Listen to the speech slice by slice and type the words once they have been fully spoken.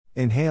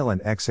Inhale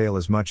and exhale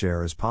as much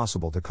air as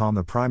possible to calm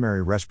the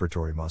primary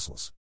respiratory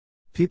muscles.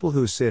 People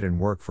who sit and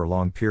work for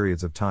long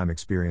periods of time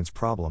experience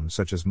problems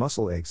such as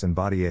muscle aches and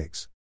body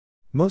aches.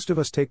 Most of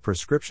us take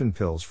prescription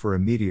pills for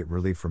immediate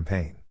relief from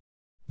pain.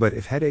 But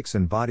if headaches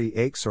and body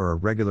aches are a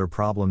regular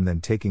problem,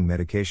 then taking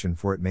medication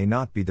for it may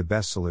not be the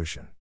best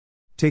solution.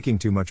 Taking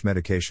too much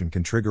medication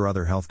can trigger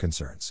other health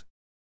concerns.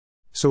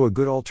 So a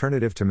good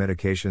alternative to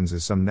medications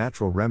is some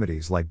natural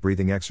remedies like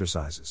breathing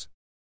exercises.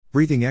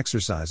 Breathing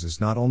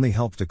exercises not only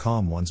help to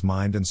calm one's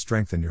mind and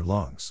strengthen your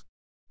lungs.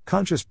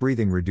 Conscious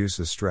breathing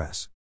reduces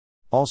stress.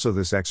 Also,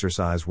 this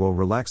exercise will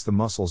relax the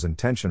muscles and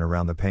tension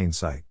around the pain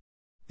site.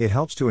 It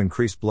helps to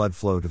increase blood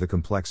flow to the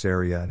complex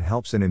area and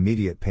helps in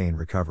immediate pain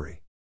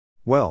recovery.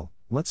 Well,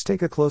 let's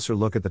take a closer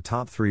look at the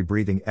top 3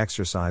 breathing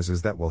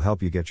exercises that will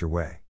help you get your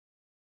way.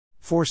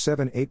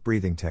 4-7-8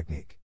 breathing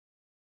technique.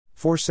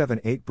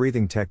 4-7-8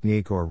 breathing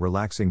technique or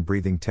relaxing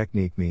breathing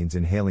technique means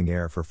inhaling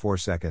air for 4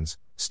 seconds,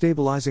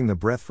 stabilizing the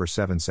breath for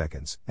 7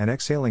 seconds, and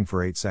exhaling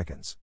for 8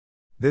 seconds.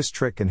 This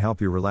trick can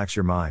help you relax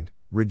your mind,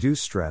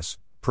 reduce stress,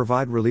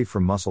 provide relief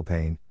from muscle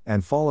pain,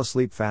 and fall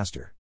asleep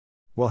faster.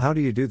 Well, how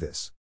do you do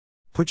this?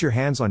 Put your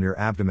hands on your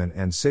abdomen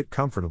and sit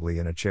comfortably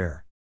in a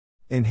chair.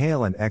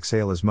 Inhale and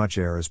exhale as much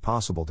air as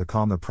possible to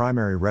calm the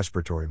primary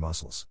respiratory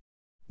muscles.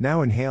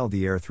 Now inhale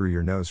the air through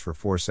your nose for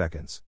 4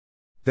 seconds.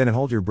 Then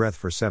hold your breath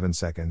for 7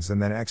 seconds and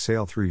then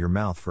exhale through your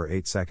mouth for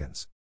 8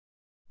 seconds.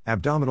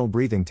 Abdominal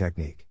breathing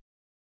technique.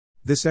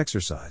 This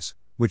exercise,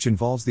 which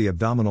involves the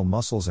abdominal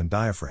muscles and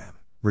diaphragm,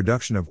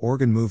 reduction of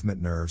organ movement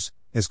nerves,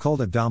 is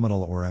called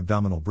abdominal or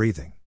abdominal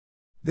breathing.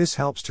 This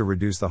helps to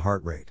reduce the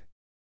heart rate,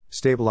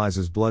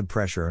 stabilizes blood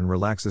pressure and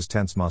relaxes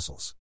tense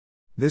muscles.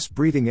 This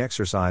breathing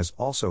exercise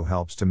also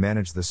helps to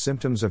manage the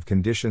symptoms of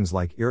conditions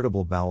like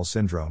irritable bowel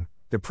syndrome,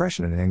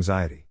 depression and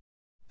anxiety.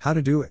 How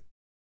to do it?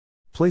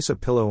 Place a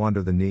pillow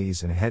under the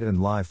knees and head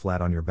and lie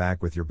flat on your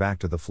back with your back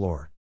to the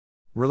floor.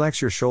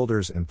 Relax your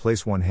shoulders and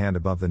place one hand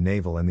above the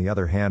navel and the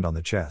other hand on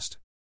the chest.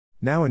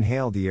 Now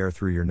inhale the air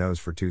through your nose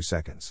for 2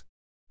 seconds.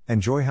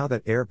 Enjoy how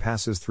that air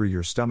passes through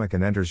your stomach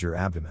and enters your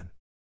abdomen.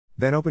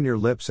 Then open your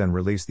lips and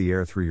release the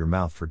air through your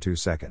mouth for 2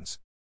 seconds.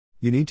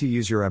 You need to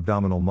use your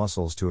abdominal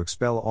muscles to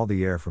expel all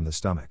the air from the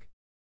stomach.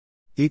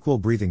 Equal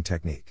breathing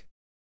technique.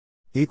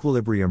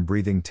 Equilibrium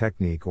breathing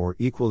technique or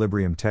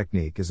equilibrium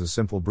technique is a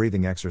simple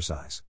breathing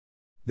exercise.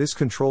 This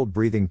controlled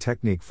breathing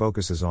technique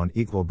focuses on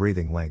equal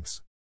breathing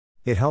lengths.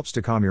 It helps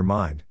to calm your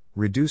mind,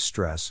 reduce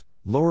stress,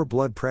 lower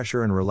blood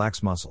pressure and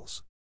relax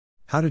muscles.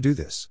 How to do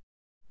this?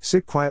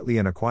 Sit quietly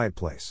in a quiet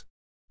place.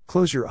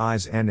 Close your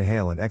eyes and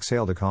inhale and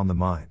exhale to calm the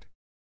mind.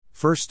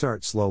 First,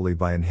 start slowly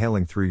by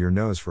inhaling through your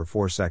nose for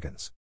 4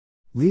 seconds.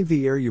 Leave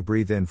the air you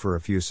breathe in for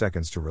a few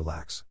seconds to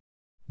relax.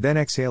 Then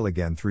exhale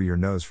again through your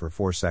nose for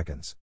 4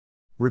 seconds.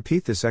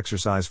 Repeat this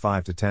exercise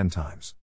 5 to 10 times.